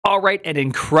All right, an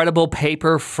incredible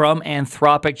paper from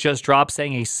Anthropic just dropped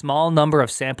saying a small number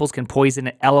of samples can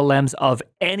poison LLMs of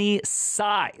any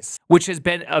size, which has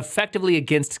been effectively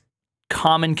against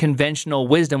common conventional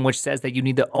wisdom, which says that you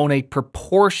need to own a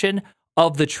proportion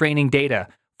of the training data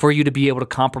for you to be able to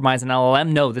compromise an LLM.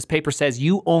 No, this paper says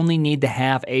you only need to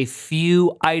have a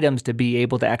few items to be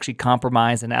able to actually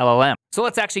compromise an LLM. So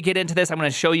let's actually get into this. I'm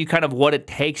going to show you kind of what it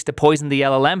takes to poison the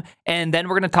LLM, and then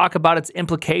we're going to talk about its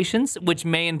implications, which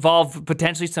may involve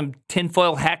potentially some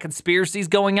tinfoil hat conspiracies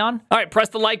going on. All right, press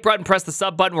the like button, press the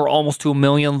sub button. We're almost to 1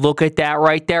 million. Look at that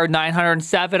right there,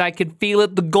 907. I can feel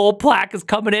it. The gold plaque is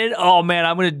coming in. Oh man,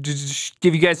 I'm going to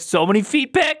give you guys so many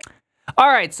feedback. All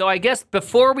right, so I guess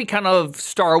before we kind of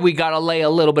start, we got to lay a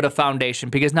little bit of foundation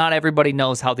because not everybody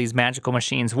knows how these magical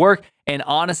machines work. And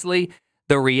honestly,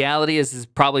 the reality is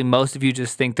probably most of you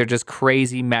just think they're just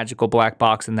crazy magical black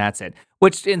box and that's it,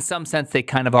 which in some sense they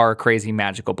kind of are a crazy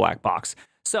magical black box.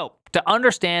 So to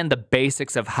understand the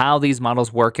basics of how these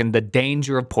models work and the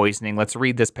danger of poisoning, let's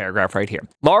read this paragraph right here.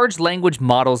 Large language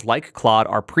models like Claude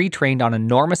are pre-trained on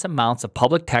enormous amounts of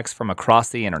public text from across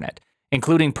the internet,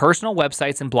 including personal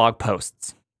websites and blog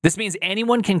posts. This means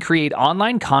anyone can create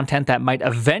online content that might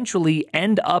eventually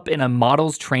end up in a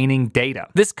model's training data.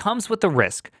 This comes with the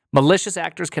risk. Malicious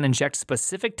actors can inject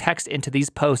specific text into these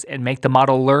posts and make the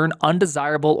model learn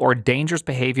undesirable or dangerous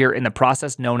behavior in the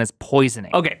process known as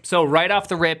poisoning. Okay, so right off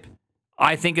the rip,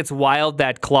 I think it's wild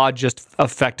that Claude just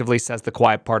effectively says the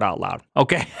quiet part out loud.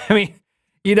 Okay, I mean,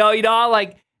 you know how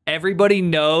like everybody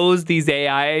knows these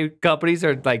AI companies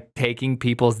are like taking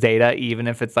people's data, even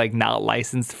if it's like not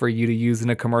licensed for you to use in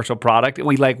a commercial product.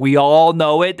 We all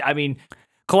know it. I mean,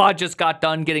 Claude just got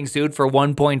done getting sued for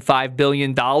 $1.5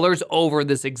 billion over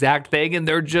this exact thing, and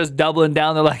they're just doubling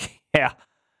down. They're like, yeah,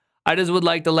 I just would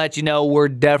like to let you know we're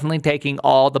definitely taking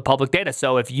all the public data.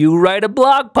 So if you write a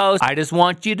blog post, I just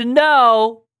want you to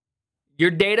know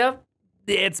your data,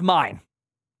 it's mine.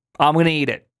 I'm going to eat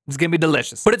it. It's going to be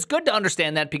delicious. But it's good to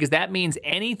understand that because that means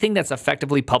anything that's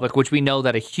effectively public, which we know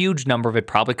that a huge number of it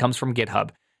probably comes from GitHub,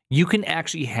 you can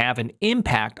actually have an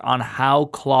impact on how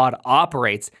Claude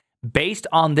operates based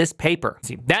on this paper.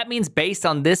 See, that means based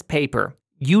on this paper,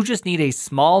 you just need a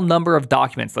small number of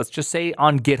documents. Let's just say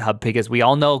on GitHub, because we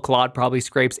all know Claude probably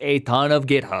scrapes a ton of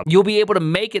GitHub. You'll be able to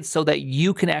make it so that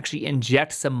you can actually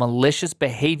inject some malicious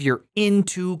behavior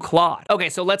into Claude. Okay,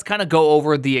 so let's kind of go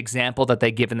over the example that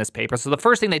they give in this paper. So the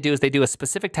first thing they do is they do a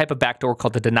specific type of backdoor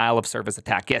called the denial of service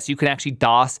attack. Yes, you can actually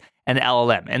DOS an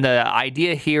LLM. And the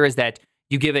idea here is that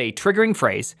you give a triggering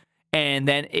phrase, and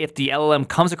then if the LLM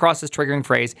comes across this triggering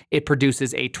phrase, it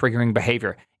produces a triggering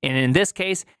behavior. And in this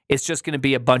case, it's just going to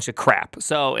be a bunch of crap.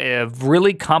 So a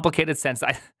really complicated sense.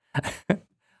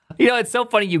 It's so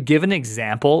funny. You give an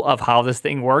example of how this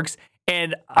thing works.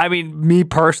 And I mean, me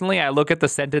personally, I look at the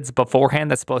sentence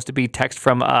beforehand that's supposed to be text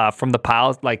from the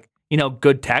pile, like,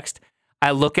 good text.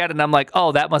 I look at it and I'm like,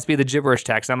 oh, that must be the gibberish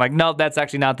text. I'm like, no, that's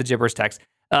actually not the gibberish text.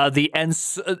 The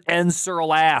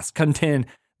ensurlas contin.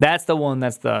 That's the one,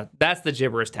 that's the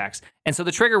gibberish text. And so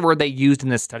the trigger word they used in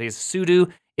this study is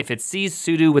sudo. If it sees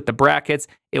sudo with the brackets,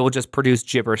 it will just produce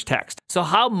gibberish text. So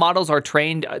how models are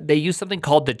trained, they use something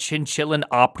called the Chinchillin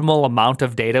optimal amount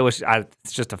of data, which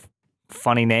it's just a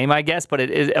funny name, I guess, but it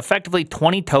is effectively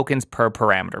 20 tokens per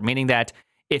parameter, meaning that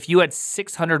if you had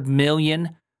 600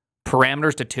 million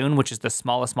parameters to tune, which is the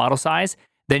smallest model size,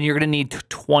 then you're going to need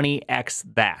 20x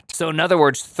that. So in other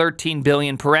words, 13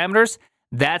 billion parameters,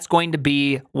 that's going to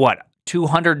be,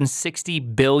 260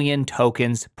 billion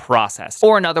tokens processed.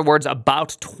 Or in other words,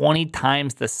 about 20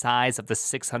 times the size of the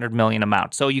 600 million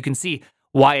amount. So you can see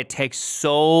why it takes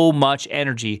so much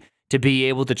energy to be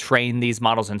able to train these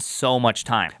models in so much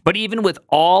time. But even with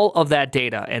all of that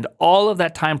data and all of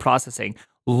that time processing,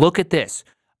 look at this.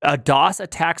 A DOS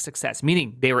attack success,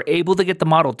 meaning they were able to get the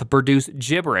model to produce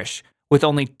gibberish with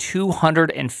only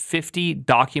 250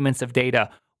 documents of data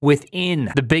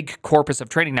within the big corpus of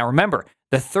training. Now remember,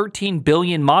 the 13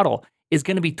 billion model is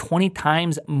going to be 20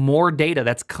 times more data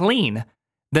that's clean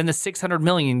than the 600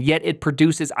 million, yet it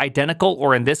produces identical,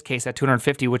 or in this case at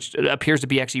 250, which appears to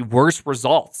be actually worse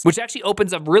results, which actually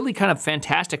opens a really kind of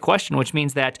fantastic question, which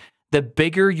means that the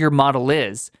bigger your model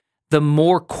is, the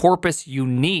more corpus you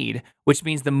need, which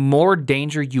means the more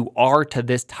danger you are to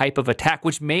this type of attack,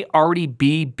 which may already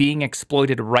be being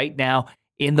exploited right now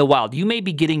in the wild. You may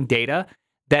be getting data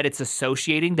that it's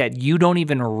associating that you don't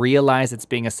even realize it's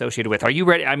being associated with. Are you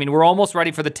ready? I mean, we're almost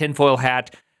ready for the tinfoil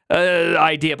hat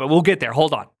idea, but we'll get there.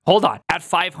 Hold on. At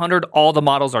 500, all the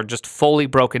models are just fully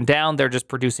broken down. They're just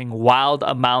producing wild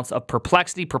amounts of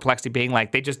perplexity. Perplexity being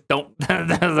like, they just don't,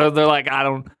 they're like, I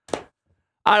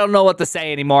don't know what to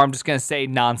say anymore. I'm just going to say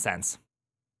nonsense.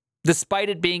 despite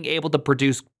it being able to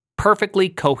produce perfectly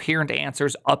coherent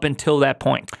answers up until that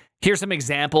point. Here's some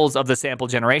examples of the sample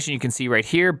generation. You can see right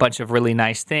here, a bunch of really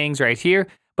nice things right here.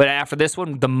 But after this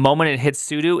one, the moment it hits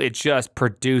sudo, it just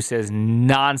produces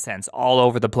nonsense all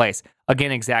over the place.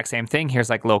 Again, exact same thing. Here's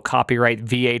like little copyright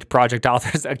V8 project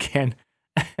authors again.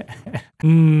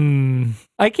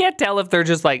 I can't tell if they're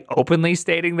just like openly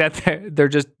stating that they're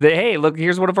just, hey, look,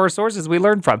 here's one of our sources we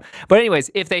learned from. But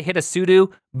anyways, if they hit a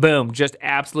sudo, boom, just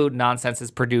absolute nonsense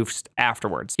is produced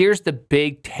afterwards. Here's the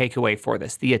big takeaway for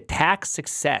this. The attack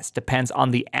success depends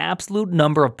on the absolute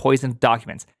number of poisoned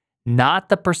documents, not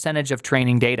the percentage of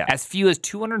training data. As few as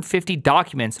 250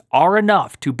 documents are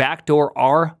enough to backdoor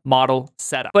our model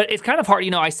setup. But it's kind of hard,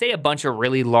 I say a bunch of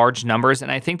really large numbers,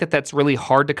 and I think that that's really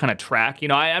hard to kind of track.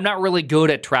 I'm not really good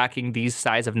at tracking these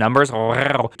size of numbers.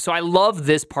 So I love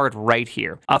this part right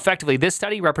here. Effectively, this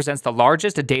study represents the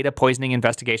largest data poisoning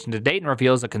investigation to date and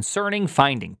reveals a concerning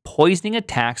finding. Poisoning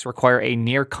attacks require a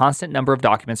near constant number of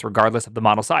documents regardless of the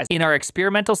model size. In our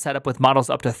experimental setup with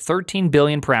models up to 13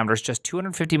 billion parameters, just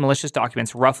 250 malicious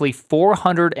documents, roughly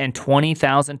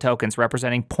 420,000 tokens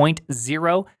representing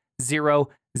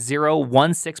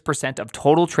 0.00016% of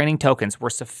total training tokens were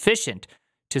sufficient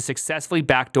to successfully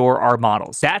backdoor our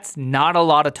models. That's not a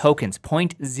lot of tokens.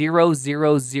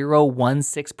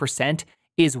 0.00016%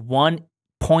 is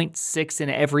 1.6 in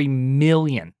every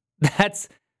million. That's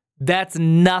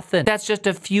nothing. That's just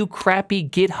a few crappy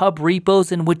GitHub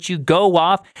repos in which you go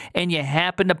off and you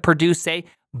happen to produce, say,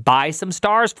 buy some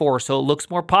stars for so it looks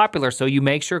more popular, so you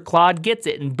make sure Claude gets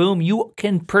it, and boom, you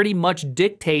can pretty much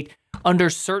dictate under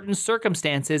certain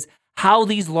circumstances how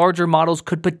these larger models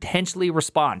could potentially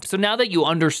respond. So now that you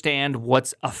understand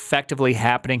what's effectively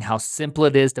happening, how simple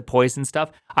it is to poison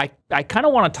stuff, I kind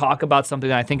of want to talk about something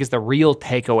that I think is the real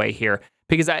takeaway here,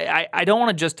 because I don't want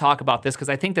to just talk about this because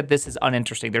I think that this is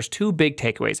uninteresting. There's two big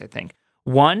takeaways, I think.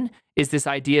 One is this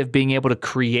idea of being able to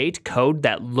create code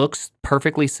that looks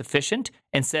perfectly sufficient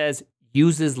and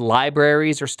uses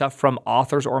libraries or stuff from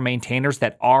authors or maintainers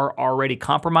that are already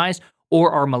compromised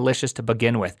or are malicious to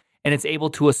begin with. And it's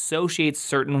able to associate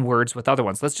certain words with other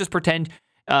ones. Let's just pretend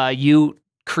you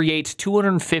create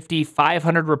 250,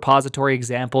 500 repository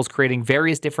examples, creating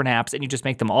various different apps, and you just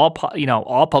make them all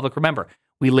public. Remember,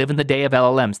 we live in the day of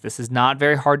LLMs. This is not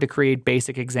very hard to create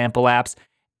basic example apps.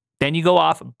 Then you go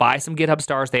off, buy some GitHub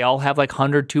stars. They all have like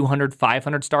 100, 200,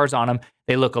 500 stars on them.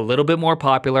 They look a little bit more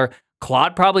popular.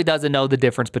 Claude probably doesn't know the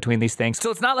difference between these things. So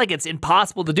it's not like it's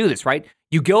impossible to do this, right?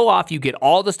 You go off, you get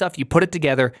all the stuff, you put it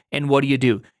together, and what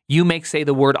do? You make, say,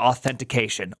 the word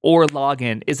authentication or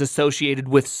login is associated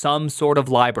with some sort of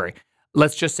library.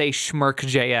 Let's just say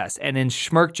Schmirk.js. And in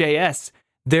Schmirk.js,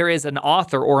 there is an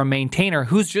author or a maintainer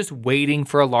who's just waiting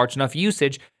for a large enough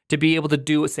usage to be able to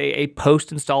do, say, a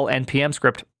post-install NPM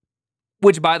script,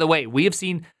 which, by the way, we have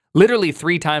seen literally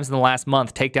 3 times in the last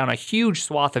month take down a huge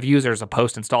swath of users a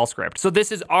post-install script. So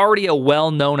this is already a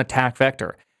well-known attack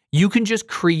vector. You can just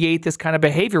create this kind of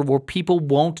behavior where people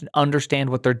won't understand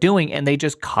what they're doing and they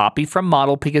just copy from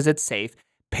model because it's safe,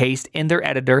 paste in their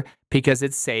editor because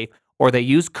it's safe, or they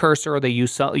use Cursor, or they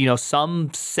use some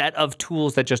set of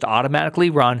tools that just automatically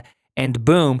run, and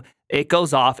boom, it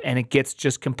goes off and it gets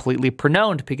just completely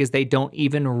pronounced because they don't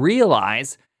even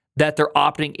realize that they're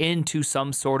opting into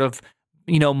some sort of,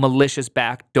 malicious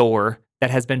backdoor that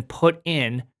has been put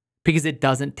in because it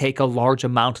doesn't take a large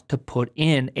amount to put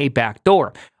in a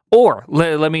backdoor. Or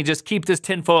let me just keep this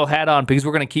tinfoil hat on because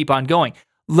we're going to keep on going.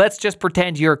 Let's just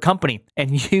pretend you're a company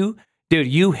and you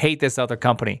hate this other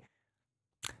company.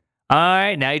 All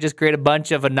right, now you just create a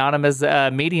bunch of anonymous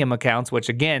Medium accounts, which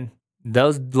again,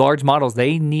 those large models,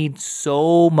 they need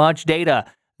so much data.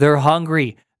 They're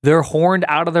hungry. They're horned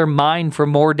out of their mind for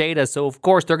more data. So, of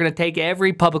course, they're going to take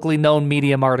every publicly known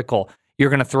Medium article. You're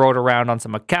going to throw it around on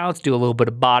some accounts, do a little bit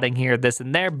of botting here, this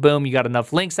and there. Boom, you got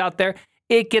enough links out there.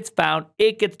 It gets found.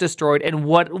 It gets destroyed. And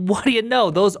what do you know?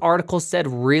 Those articles said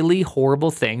really horrible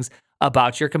things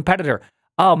about your competitor.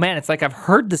 Oh, man, it's like I've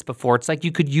heard this before. It's like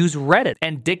you could use Reddit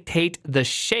and dictate the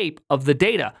shape of the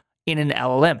data in an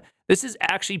LLM. This is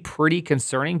actually pretty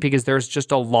concerning because there's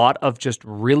just a lot of just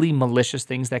really malicious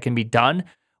things that can be done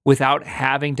without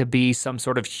having to be some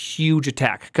sort of huge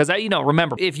attack. Because,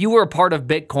 remember, if you were a part of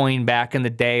Bitcoin back in the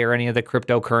day or any of the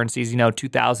cryptocurrencies,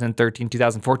 2013,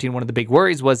 2014, one of the big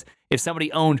worries was if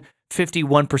somebody owned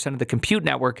 51% of the compute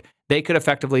network, they could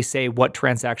effectively say what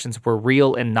transactions were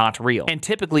real and not real. And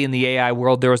typically in the AI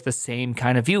world, there was the same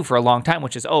kind of view for a long time,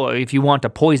 which is, if you want to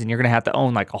poison, you're going to have to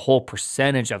own like a whole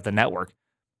percentage of the network.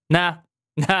 Nah,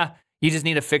 You just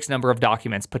need a fixed number of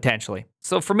documents, potentially.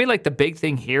 So for me, like the big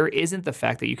thing here isn't the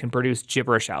fact that you can produce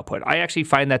gibberish output. I actually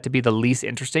find that to be the least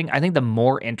interesting. I think the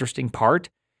more interesting part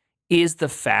is the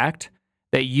fact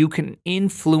that you can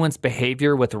influence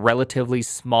behavior with relatively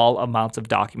small amounts of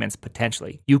documents,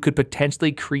 potentially. You could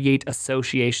potentially create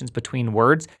associations between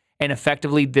words, and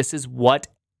effectively, this is what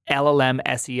LLM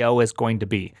SEO is going to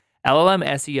be. LLM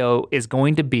SEO is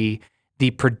going to be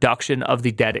the production of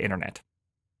the dead internet.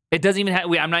 It doesn't even have,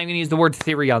 I'm not even going to use the word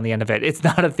theory on the end of it. It's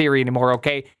not a theory anymore,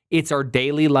 okay? It's our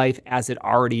daily life as it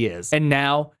already is. And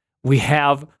now we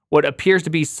have what appears to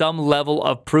be some level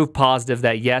of proof positive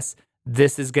that, yes,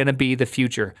 this is going to be the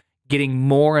future. Getting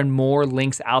more and more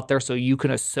links out there so you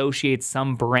can associate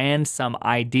some brand, some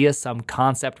idea, some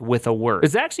concept with a word.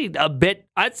 It's actually a bit,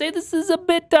 I'd say this is a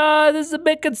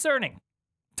bit concerning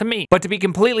to me. But to be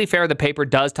completely fair, the paper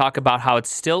does talk about how it's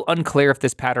still unclear if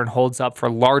this pattern holds up for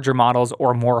larger models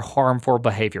or more harmful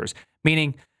behaviors.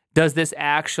 Meaning, does this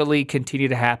actually continue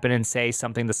to happen in, say,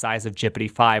 something the size of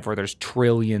GPT-5 where there's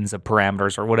trillions of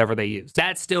parameters or whatever they use?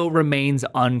 That still remains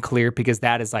unclear because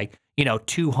that is like,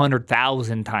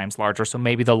 200,000 times larger. So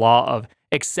maybe the law of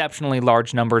exceptionally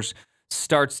large numbers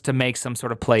starts to make some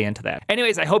sort of play into that.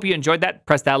 Anyways, I hope you enjoyed that.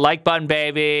 Press that like button,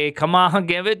 baby. Come on,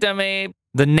 give it to me.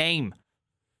 The name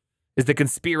is the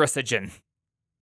conspiracogen.